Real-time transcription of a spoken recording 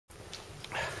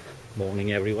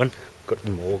Morning everyone,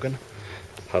 guten Morgen,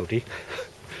 howdy,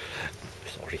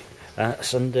 sorry.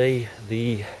 Sunday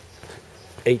the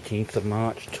 18th of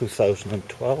March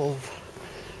 2012,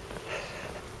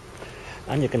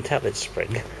 and you can tell it's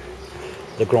spring.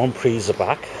 The Grand Prix are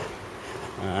back.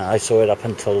 I saw it up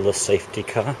until the safety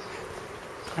car,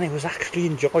 and it was actually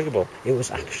enjoyable. It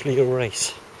was actually a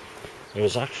race. It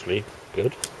was actually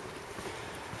good.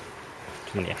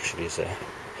 Too many actuallys there.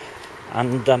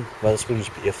 And Wetherspoon's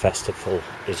Beer Festival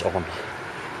is on.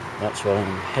 That's why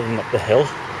I'm heading up the hill,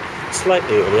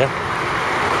 slightly earlier,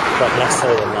 but less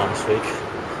so than last week,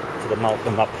 to the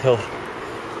Malcolm uphill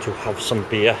to have some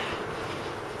beer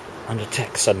and a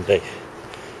tech Sunday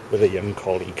with a young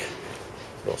colleague,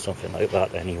 or something like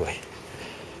that anyway.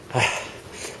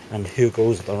 And here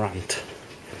goes the rant.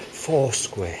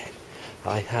 Foursquare.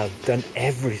 I have done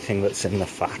everything that's in the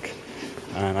FAQ,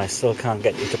 and I still can't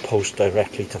get you to post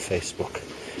directly to Facebook.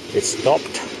 It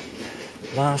stopped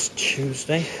last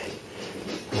Tuesday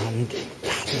and it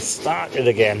hasn't started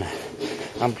again.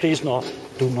 And please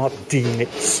do not deem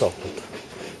it solved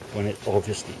when it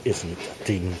obviously isn't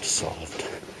deemed solved.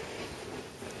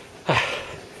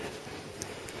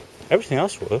 Everything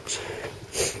else works.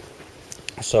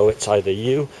 So it's either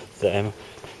you, them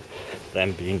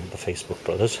being the Facebook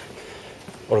brothers,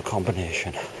 or a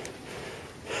combination.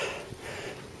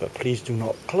 But please do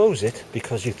not close it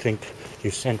because you think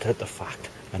you sent out the fact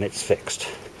and it's fixed.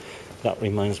 That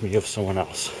reminds me of someone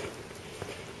else.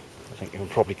 I think you can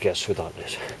probably guess who that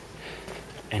is.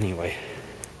 Anyway,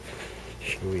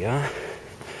 here we are.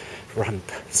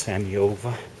 Rant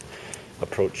semi-over.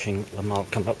 Approaching the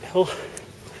Malcolm uphill.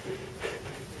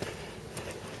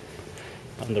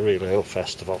 And the Real Ale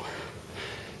Festival.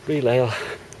 Real Ale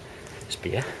is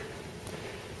beer.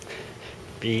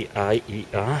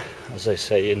 B-I-E-R, as they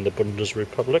say in the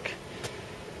Bundesrepublik.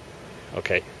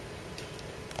 Okay.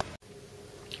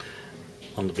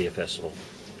 On the beer festival.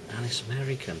 And it's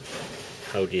American.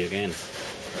 Howdy again.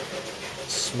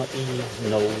 Smutty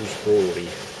Nose Brewery.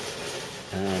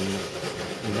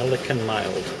 Milliken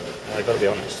Mild. I gotta be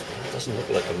honest, it doesn't look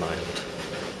like a mild.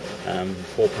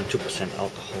 4.2%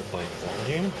 alcohol by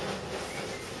volume.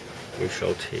 We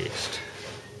shall taste.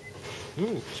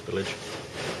 Ooh, spillage.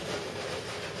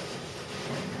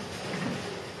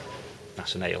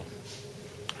 That's an ale.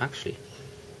 Actually,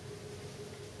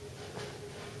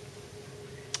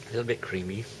 a little bit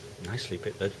creamy, nicely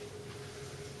pitted.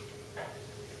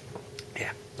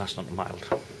 Yeah, that's not mild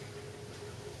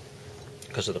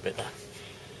because of the bitter.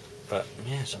 But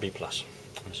yeah, it's a B+.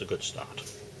 It's a good start.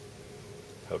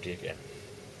 Howdy again.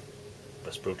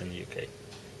 Best brewed in the UK.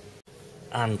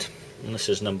 And this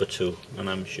is number 2, and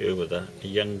I'm here with a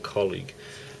young colleague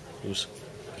who's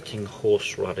eating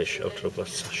horseradish out of a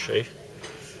sachet.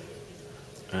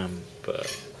 But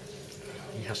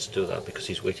he has to do that because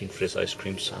he's waiting for his ice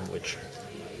cream sandwich.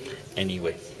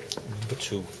 Anyway, number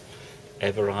 2,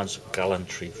 Everard's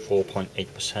Gallantry,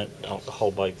 4.8%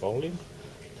 alcohol by volume.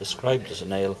 Described as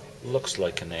an ale, looks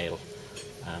like an ale.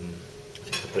 I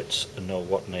think the Brits know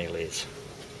what an ale is.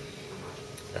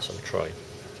 Let's have a try.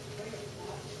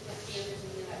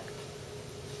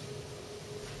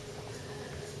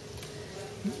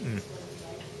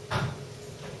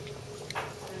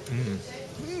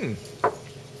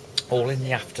 All in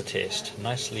the aftertaste,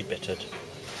 nicely bittered.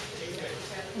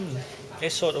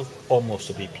 It's sort of almost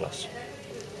a B+.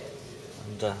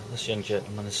 And this young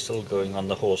gentleman is still going on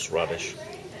the horseradish.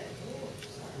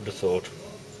 Would have thought.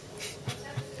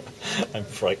 I'm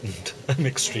frightened. I'm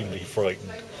extremely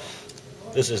frightened.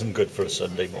 This isn't good for a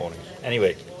Sunday morning.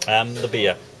 Anyway, the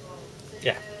beer.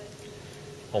 Yeah,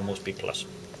 almost B+.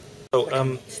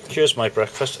 So, here's my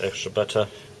breakfast: extra butter,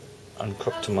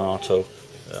 uncooked tomato,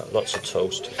 lots of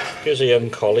toast. Here's a young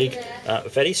colleague,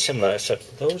 very similar,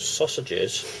 except those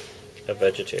sausages are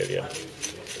vegetarian.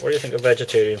 What do you think of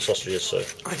vegetarian sausages, sir?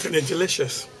 I think they're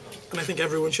delicious, and I think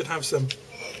everyone should have some.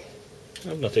 I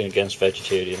have nothing against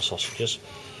vegetarian sausages.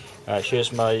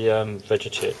 Here's my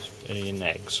vegetarian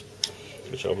eggs,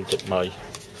 which I will dip my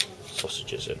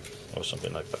sausages in, or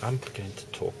something like that. I'm beginning to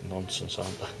talk nonsense,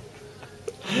 aren't I?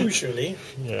 Usually.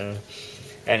 Yeah.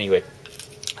 Anyway,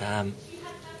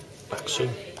 back soon.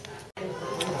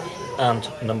 And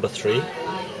number 3,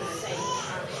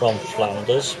 from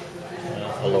Flanders,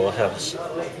 although I have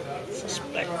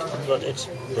suspect that it's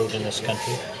brewed in this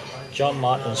country, John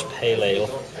Martin's Pale Ale,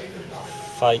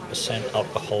 5%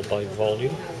 alcohol by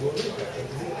volume.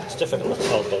 It's difficult to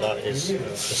tell, but that is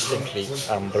distinctly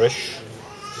amberish.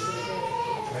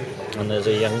 And there's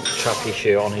a young chappy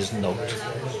here on his note,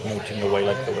 noting away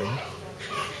like the wind.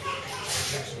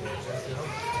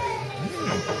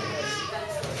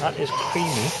 That is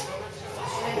creamy.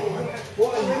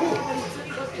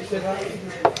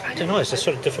 I don't know, it's just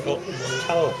sort of difficult to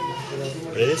tell,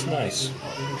 but it is nice.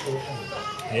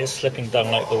 It is slipping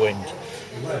down like the wind.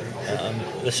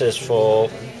 This is for,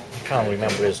 I can't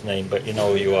remember his name, but you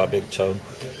know who you are, Big Tone.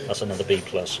 That's another B+.